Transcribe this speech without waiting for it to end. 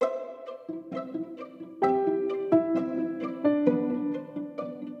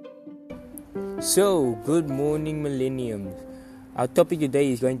So, good morning, millenniums. Our topic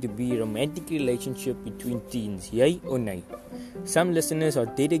today is going to be romantic relationship between teens, yay or nay? Some listeners are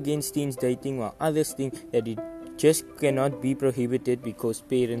dead against teens dating, while others think that it just cannot be prohibited because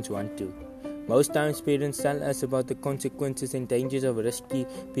parents want to. Most times, parents tell us about the consequences and dangers of risky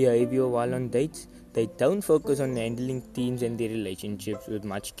behavior while on dates. They don't focus on handling teens and their relationships with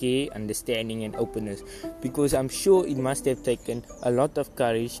much care, understanding, and openness, because I'm sure it must have taken a lot of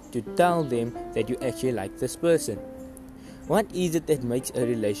courage to tell them that you actually like this person. What is it that makes a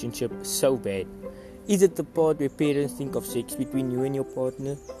relationship so bad? Is it the part where parents think of sex between you and your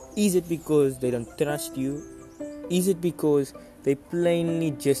partner? Is it because they don't trust you? Is it because they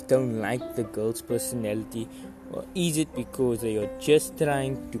plainly just don't like the girl's personality? Or is it because they are just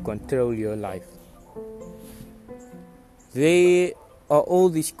trying to control your life? There are all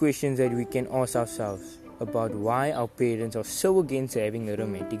these questions that we can ask ourselves about why our parents are so against having a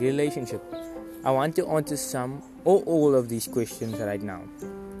romantic relationship. I want to answer some or all of these questions right now.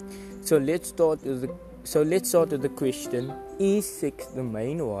 So let's start with the question: is sex the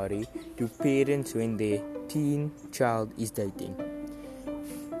main worry to parents when their teen child is dating?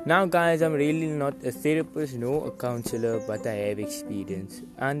 Now guys, I'm really not a therapist nor a counselor, but I have experience.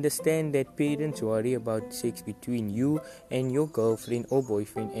 I understand that parents worry about sex between you and your girlfriend or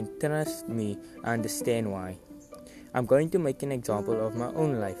boyfriend, and trust me, I understand why. I'm going to make an example of my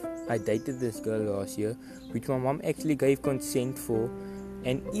own life. I dated this girl last year, which my mom actually gave consent for,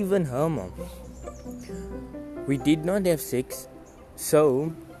 and even her mom. We did not have sex,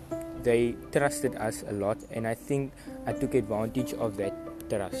 so they trusted us a lot, and I think I took advantage of that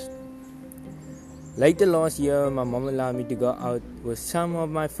trust. Later last year, my mom allowed me to go out with some of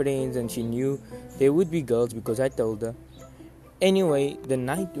my friends, and she knew there would be girls because I told her. Anyway, the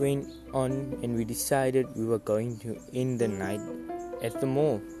night went on and we decided we were going to end the night at the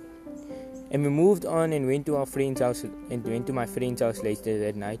mall. And we moved on and went to my friend's house later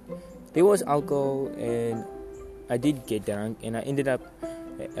that night. There was alcohol and I did get drunk and I ended up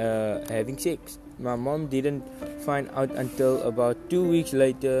having sex. My mom didn't find out until about 2 weeks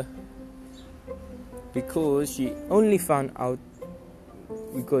later, because she only found out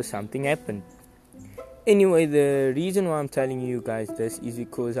because something happened. Anyway, the reason why I'm telling you guys this is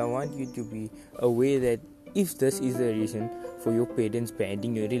because I want you to be aware that if this is the reason for your parents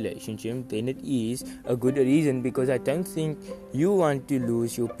banning your relationship, then it is a good reason, because I don't think you want to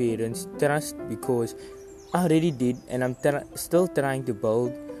lose your parents' trust, because I already did, and I'm still trying to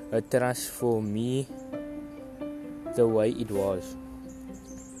build a trust for me the way it was.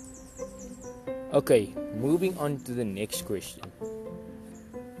 Okay, moving on to the next question.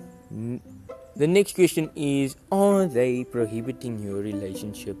 The next question is, are they prohibiting your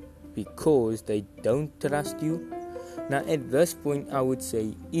relationship because they don't trust you? Now at this point, I would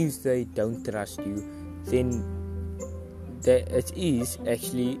say if they don't trust you, then that it is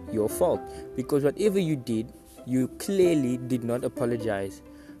actually your fault, because whatever you did, you clearly did not apologize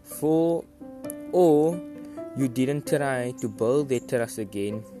for, or you didn't try to build their trust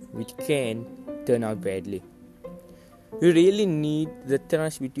again, which can turn out badly. You really need the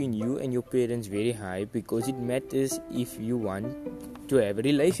trust between you and your parents very high, because it matters if you want to have a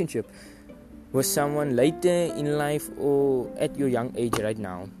relationship with someone later in life or at your young age right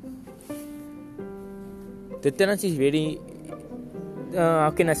now. The trust is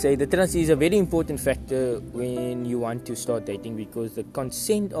the trust is a very important factor when you want to start dating, because the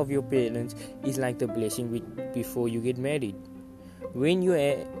consent of your parents is like the blessing before you get married. When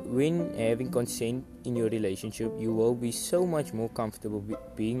having consent in your relationship, you will be so much more comfortable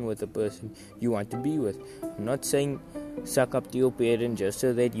being with the person you want to be with. I'm not saying suck up to your parents just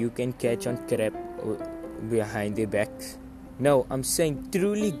so that you can catch on crap behind their backs. No, I'm saying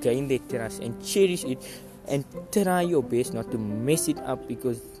truly gain their trust and cherish it, and try your best not to mess it up,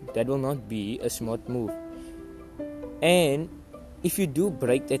 because that will not be a smart move. And if you do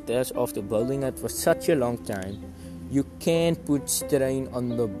break that trust after building it for such a long time, you can put strain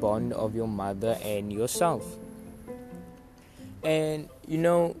on the bond of your mother and yourself. And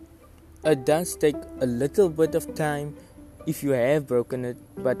it does take a little bit of time if you have broken it,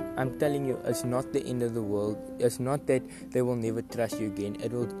 but I'm telling you, it's not the end of the world. It's not that they will never trust you again.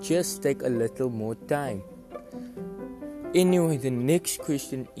 It will just take a little more time. Anyway, the next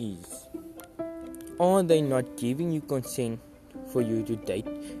question is, are they not giving you consent for you to date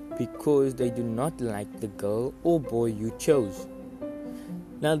because they do not like the girl or boy you chose?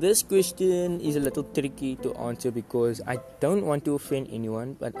 Now this question is a little tricky to answer, because I don't want to offend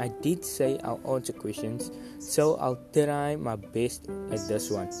anyone, but I did say I'll answer questions, so I'll try my best at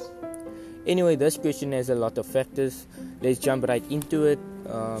this one. Anyway, this question has a lot of factors. Let's jump right into it.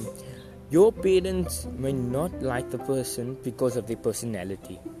 Your parents may not like the person because of their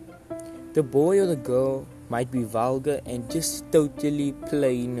personality. The boy or the girl might be vulgar and just totally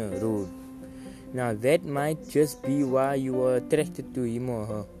plain rude. Now that might just be why you are attracted to him or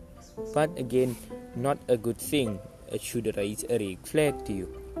her. But again, not a good thing. It should raise a red flag to you.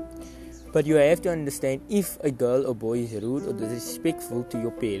 But you have to understand, if a girl or boy is rude or disrespectful to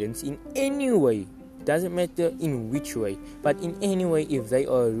your parents in any way, doesn't matter in which way, but in any way, if they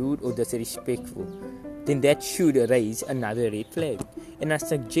are rude or disrespectful, then that should raise another red flag. And I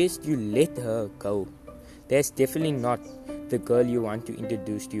suggest you let her go. That's definitely not the girl you want to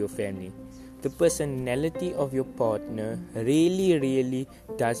introduce to your family. The personality of your partner really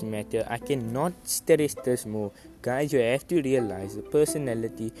does matter. I cannot stress this more. Guys, you have to realize the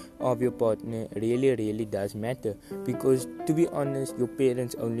personality of your partner really does matter. Because to be honest, your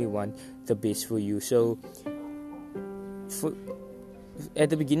parents only want the best for you. So,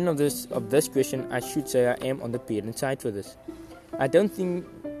 at the beginning of this question, I should say I am on the parent side for this. I don't think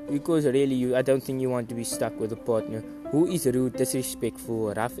you want to be stuck with a partner who is rude,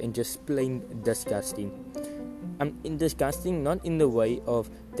 disrespectful, rough, and just plain disgusting. I'm in disgusting not in the way of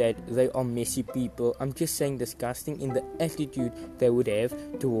that they are messy people. I'm just saying disgusting in the attitude they would have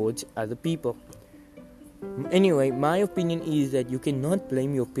towards other people. Anyway, my opinion is that you cannot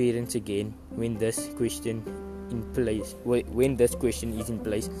blame your parents again when this question is in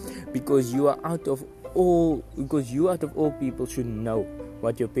place, because you out of all people should know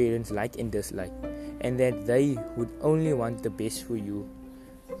what your parents like and dislike, and that they would only want the best for you.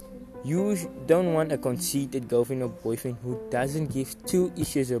 You don't want a conceited girlfriend or boyfriend who doesn't give two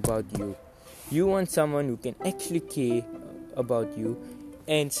issues about you. You want someone who can actually care about you,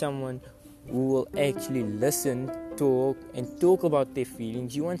 and someone who will actually listen, talk about their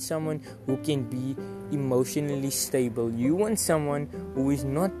feelings. You want someone who can be emotionally stable. You want someone who is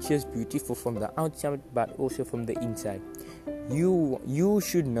not just beautiful from the outside but also from the inside. You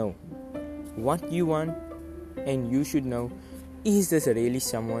should know what you want, and you should know, is this really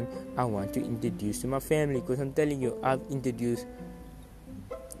someone I want to introduce to my family? Because I'm telling you,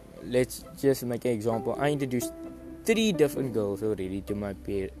 let's just make an example. I introduced 3 different girls already to my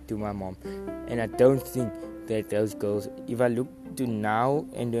mom, and I don't think that those girls, if I look to now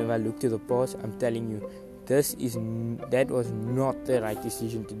and if I look to the past, I'm telling you, that was not the right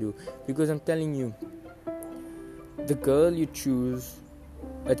decision to do. Because I'm telling you, the girl you choose,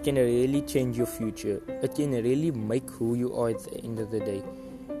 it can really change your future. It can really make who you are at the end of the day.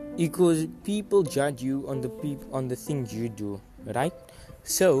 Because people judge you on the things you do, right?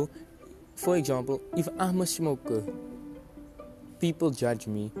 So, for example, if I'm a smoker, people judge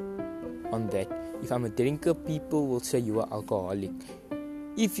me on that. If I'm a drinker, people will say you are alcoholic.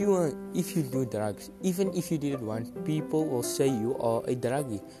 If you do drugs, even if you didn't want, people will say you are a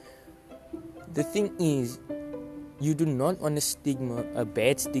druggie. The thing is, you do not want a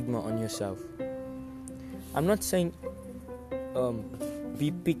bad stigma on yourself. I'm not saying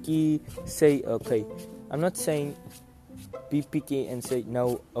be picky, say okay. I'm not saying be picky and say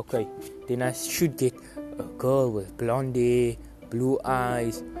no, okay, then I should get a girl with blonde hair, blue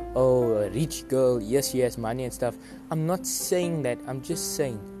eyes, a rich girl, yes, money and stuff. I'm not saying that. I'm just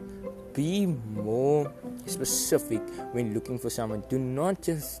saying, be more specific when looking for someone. Do not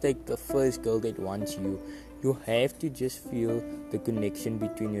just take the first girl that wants you. You have to just feel the connection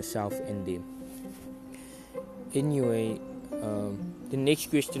between yourself and them. Anyway, the next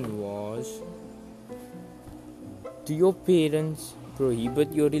question was, do your parents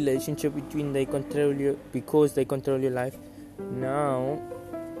prohibit your relationship because they control your life? Now,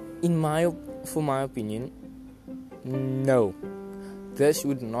 for my opinion, no. This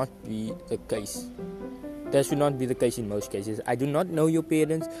would not be the case. This would not be the case in most cases. I do not know your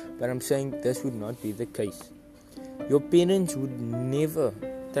parents, but I'm saying this would not be the case. Your parents would never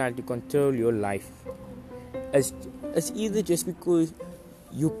try to control your life. It's either just because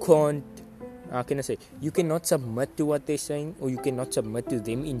you can't, you cannot submit to what they're saying, or you cannot submit to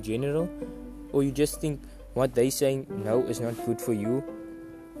them in general, or you just think what they're saying is not good for you.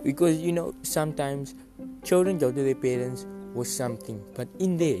 Because sometimes children go to their parents with something, but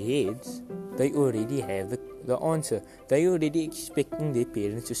in their heads they already have the answer. They already expecting their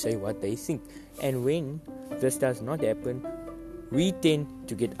parents to say what they think. And when this does not happen, we tend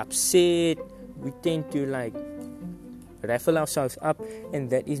to get upset. We tend to raffle ourselves up, and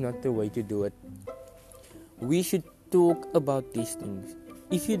that is not the way to do it. We should talk about these things.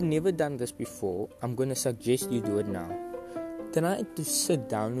 If you've never done this before, I'm going to suggest you do it now. Try to sit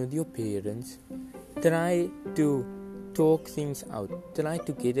down with your parents. Try to talk things out. Try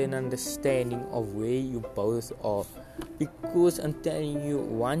to get an understanding of where you both are. Because I'm telling you,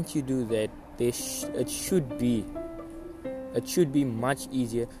 once you do that, it should be much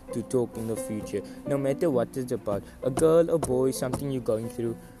easier to talk in the future, no matter what it's about, a girl, a boy, something you're going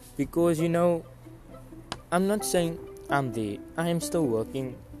through. Because I'm not saying I'm there. I am still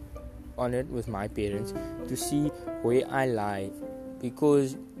working on it with my parents to see where I lie.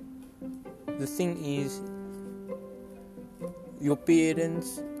 Because the thing is, your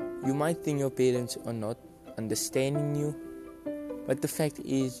parents, you might think your parents are not understanding you, but the fact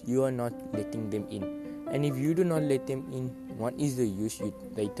is you are not letting them in. And if you do not let them in, what is the use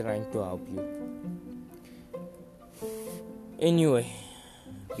they trying to help you? Anyway,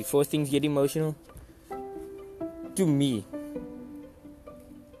 before things get emotional, to me,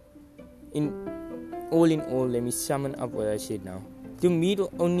 in all, let me summon up what I said now. To me,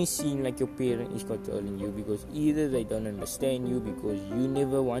 it'll only seem like your parent is controlling you because either they don't understand you because you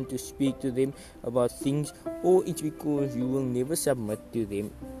never want to speak to them about things, or it's because you will never submit to them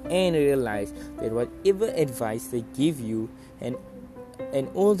and realize that whatever advice they give you and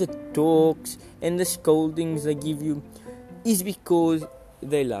all the talks and the scoldings they give you is because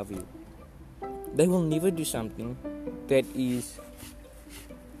they love you. They will never do something that is,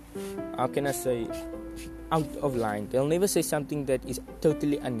 how can I say, out of line. They'll never say something that is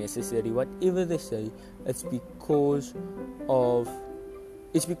totally unnecessary. Whatever they say, it's because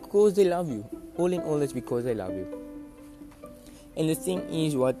they love you. All in all, it's because they love you. And the thing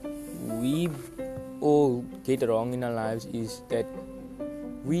is, what we all get wrong in our lives is that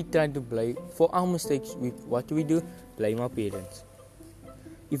we try to blame for our mistakes. What do? Blame our parents.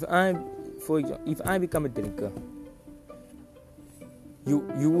 If I become a drinker,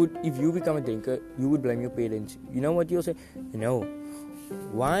 if you become a drinker, you would blame your parents. You know what you'll say?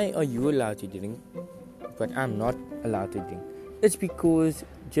 Why are you allowed to drink, but I'm not allowed to drink? It's because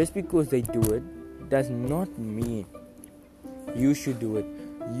just because they do it does not mean you should do it.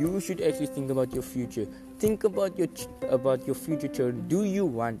 You should actually think about your future. Think about your future children. Do you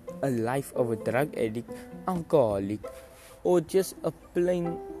want a life of a drug addict, alcoholic, or just a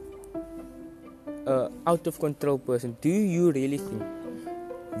plain out of control person? Do you really think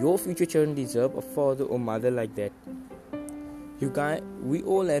your future children deserve a father or mother like that? We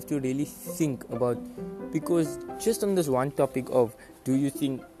all have to really think about, because just on this one topic of do you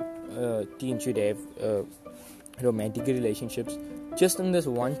think teens should have romantic relationships, just on this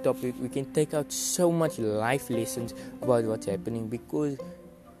one topic we can take out so much life lessons about what's happening. Because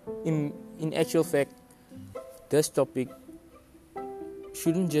in actual fact, this topic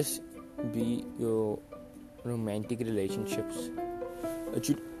shouldn't just be your romantic relationships. It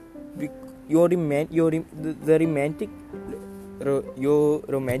should be your romantic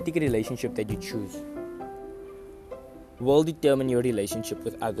relationship that you choose will determine your relationship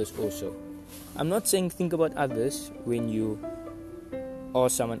with others also. I'm not saying think about others when you are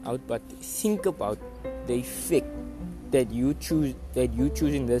someone out, but think about the effect that you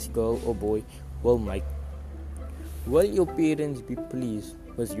choosing this girl or boy will make. Will your parents be pleased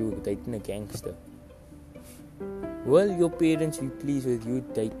with you dating a gangster? Will your parents be pleased with you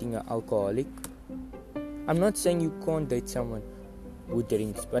dating an alcoholic? I'm not saying you can't date someone who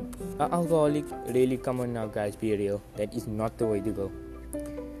drinks, but an alcoholic, really, come on now guys, be real. That is not the way to go.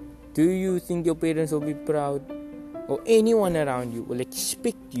 Do you think your parents will be proud, or anyone around you will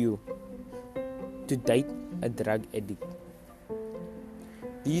expect you to date a drug addict?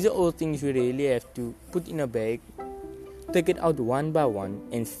 These are all things we really have to put in a bag, take it out one by one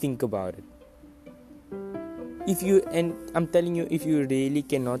and think about it. I'm telling you, if you really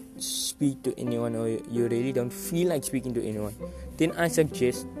cannot speak to anyone, or you really don't feel like speaking to anyone, then I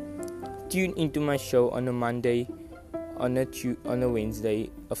suggest tune into my show on a Monday, on a Wednesday,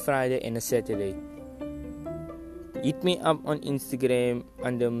 a Friday and a Saturday. Hit me up on Instagram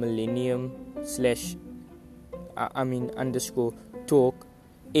under millennium _talk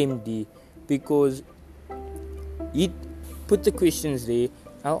MD, because you put the questions there,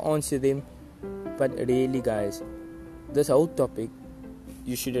 I'll answer them. But really guys, this whole topic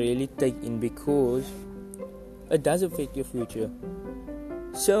you should really take in, because it does affect your future.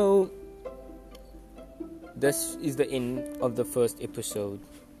 So this is the end of the first episode,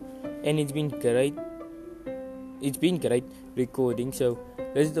 and it's been great recording. So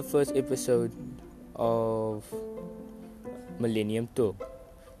this is the first episode of Millennium Talk.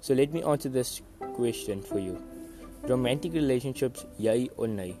 So let me answer this question for you. Romantic relationships, yay or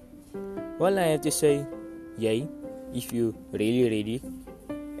nay? Well, I have to say yay if you're really ready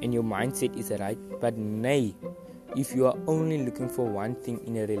and your mindset is right, but nay if you are only looking for one thing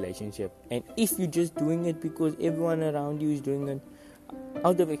in a relationship, and if you're just doing it because everyone around you is doing it.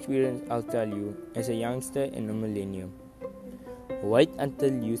 Out of experience, I'll tell you, as a youngster and a millennium, Wait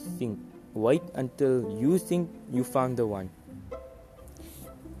until you think you found the one.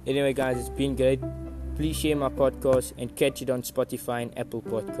 Anyway, guys, it's been great. Please share my podcast and catch it on Spotify and Apple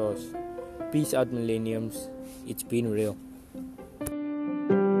Podcasts. Peace out, millenniums. It's been real.